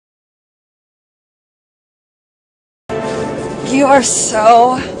You are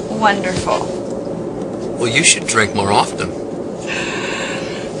so wonderful. Well, you should drink more often.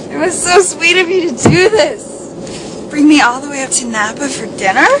 It was so sweet of you to do this. Bring me all the way up to Napa for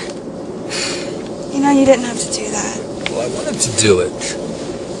dinner? You know, you didn't have to do that. Well, I wanted to do it.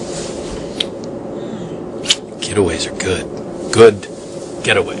 Getaways are good. Good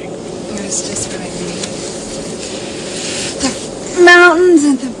getaway. It was just what I needed. The mountains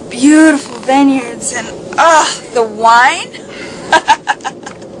and the beautiful vineyards and, the wine.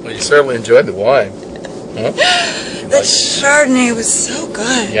 Well, you certainly enjoyed the wine. Huh? The Chardonnay was so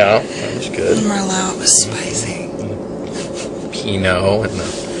good. Yeah, that was good. The Merlot was spicy. Pinot and the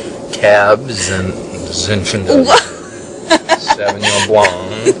Cabs and the Zinfandel. Sauvignon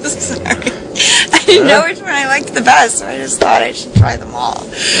Blanc. Sorry. I didn't know which one I liked the best, so I just thought I should try them all.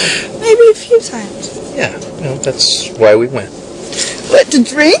 Maybe a few times. Yeah, well, that's why we went. What, to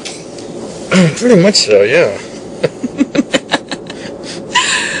drink? Pretty much so, yeah.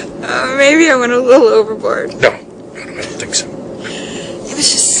 Maybe I went a little overboard. No, I don't think so. It was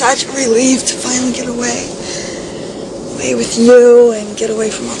just such a relief to finally get away. Away with you and get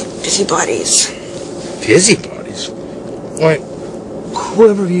away from all the busybodies. Busybodies? Why,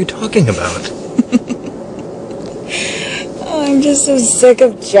 whoever are you talking about? Oh, I'm just so sick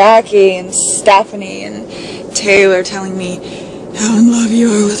of Jackie and Stephanie and Taylor telling me how in love you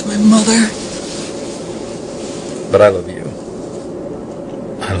are with my mother. But I love you.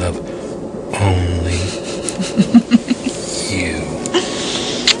 I love only you.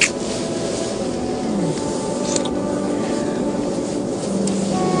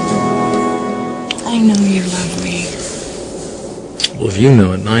 I know you love me. Well, if you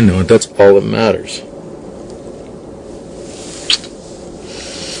know it and I know it, that's all that matters.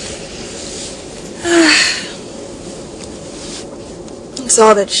 It's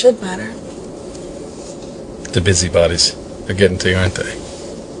all that should matter. The busybodies are getting to you, aren't they?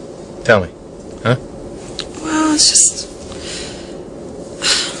 Tell me, huh? Well, it's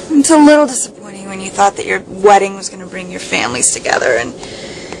a little disappointing when you thought that your wedding was going to bring your families together and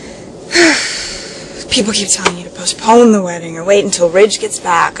people keep telling you to postpone the wedding or wait until Ridge gets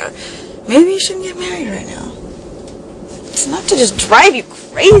back or maybe you shouldn't get married right now. It's enough to just drive you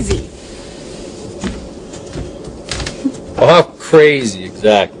crazy. Well, how crazy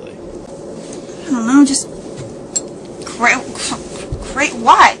exactly? I don't know, just great.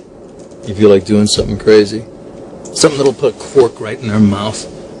 Why? You feel like doing something crazy? Something that'll put a cork right in their mouth?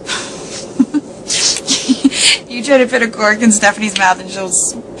 You try to put a cork in Stephanie's mouth and she'll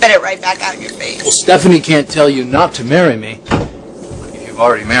spit it right back out of your face. Well, Stephanie can't tell you not to marry me if you've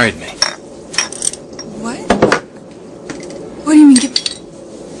already married me. What? What do you mean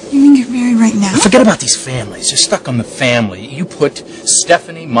get married right now? Forget about these families. You're stuck on the family. You put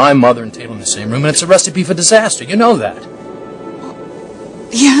Stephanie, my mother, and Taylor in the same room, and it's a recipe for disaster. You know that.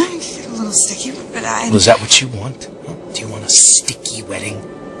 Yeah, I get a little sticky, but I... Well, is that what you want? Do you want a sticky wedding?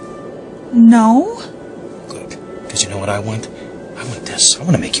 No. Good. Because you know what I want? I want this. I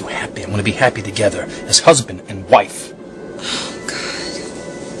want to make you happy. I want to be happy together as husband and wife. Oh, God.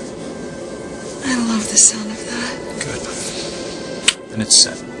 I love the sound of that. Good. Then it's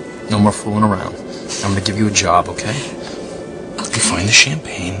set. No more fooling around. I'm going to give you a job, okay? Okay. You find the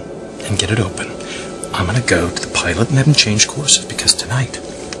champagne and get it open. I'm going to go to the pilot and have him change courses because tonight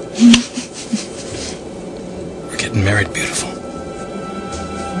we're getting married, beautiful.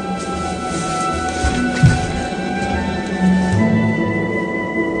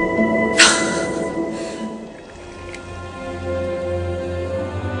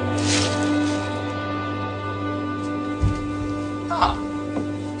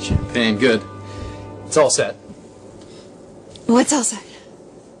 Champagne, good. It's all set. What's all set?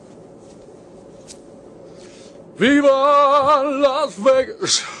 Viva Las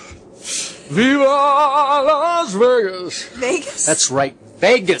Vegas! Viva Las Vegas! Vegas? That's right,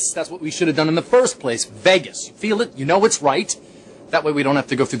 Vegas! That's what we should have done in the first place. Vegas. You feel it? You know it's right? That way we don't have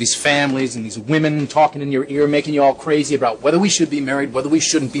to go through these families and these women talking in your ear, making you all crazy about whether we should be married, whether we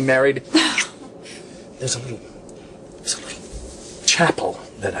shouldn't be married. There's a little chapel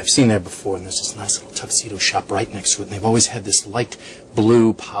that I've seen there before, and there's this nice little tuxedo shop right next to it, and they've always had this light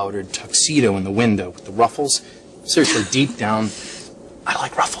blue powdered tuxedo in the window with the ruffles. Seriously, deep down, I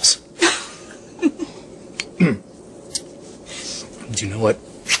like ruffles. Do you know what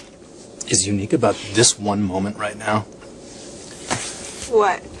is unique about this one moment right now?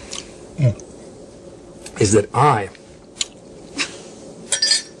 What? Is that I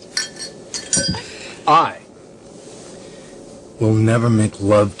will never make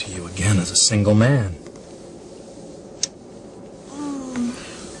love to you again as a single man.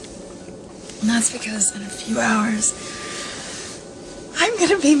 And that's because in a few hours,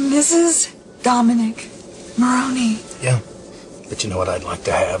 gonna be Mrs. Dominic Marone. Yeah. But you know what I'd like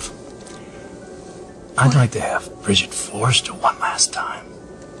to have? I'd like to have Bridget Forrester one last time.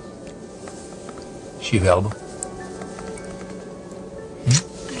 She available?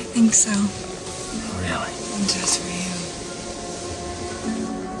 I think so. Really? I'm just